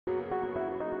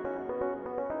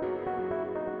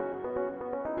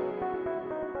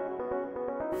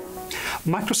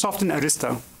Microsoft and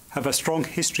Arista have a strong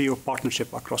history of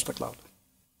partnership across the cloud.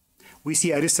 We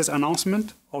see Arista's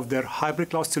announcement of their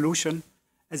hybrid cloud solution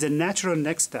as a natural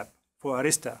next step for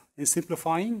Arista in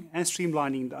simplifying and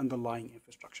streamlining the underlying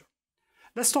infrastructure.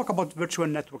 Let's talk about virtual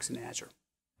networks in Azure.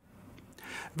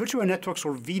 Virtual networks,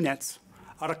 or VNets,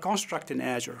 are a construct in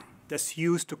Azure that's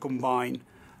used to combine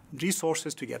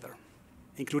resources together,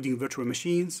 including virtual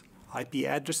machines, IP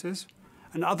addresses,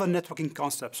 and other networking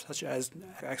concepts such as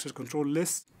access control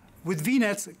lists. With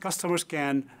VNets, customers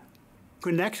can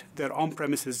connect their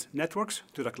on-premises networks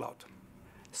to the cloud.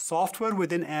 Software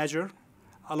within Azure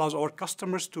allows our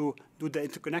customers to do the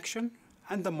interconnection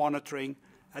and the monitoring,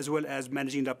 as well as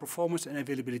managing the performance and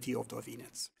availability of the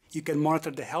VNets. You can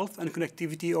monitor the health and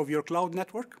connectivity of your cloud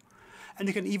network, and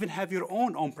you can even have your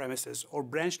own on-premises or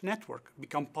branch network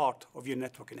become part of your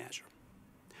network in Azure.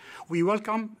 We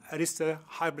welcome Arista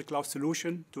hybrid cloud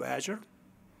solution to Azure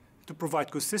to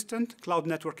provide consistent cloud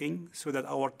networking so that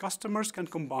our customers can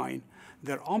combine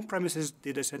their on-premises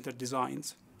data center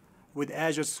designs with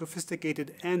Azure's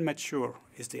sophisticated and mature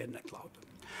SD-Net cloud.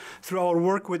 Through our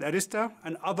work with Arista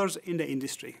and others in the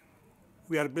industry,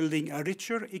 we are building a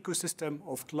richer ecosystem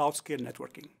of cloud-scale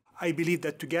networking. I believe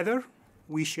that together,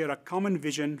 we share a common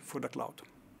vision for the cloud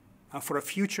and for a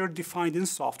future defined in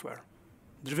software,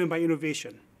 driven by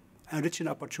innovation and rich in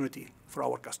opportunity for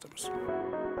our customers.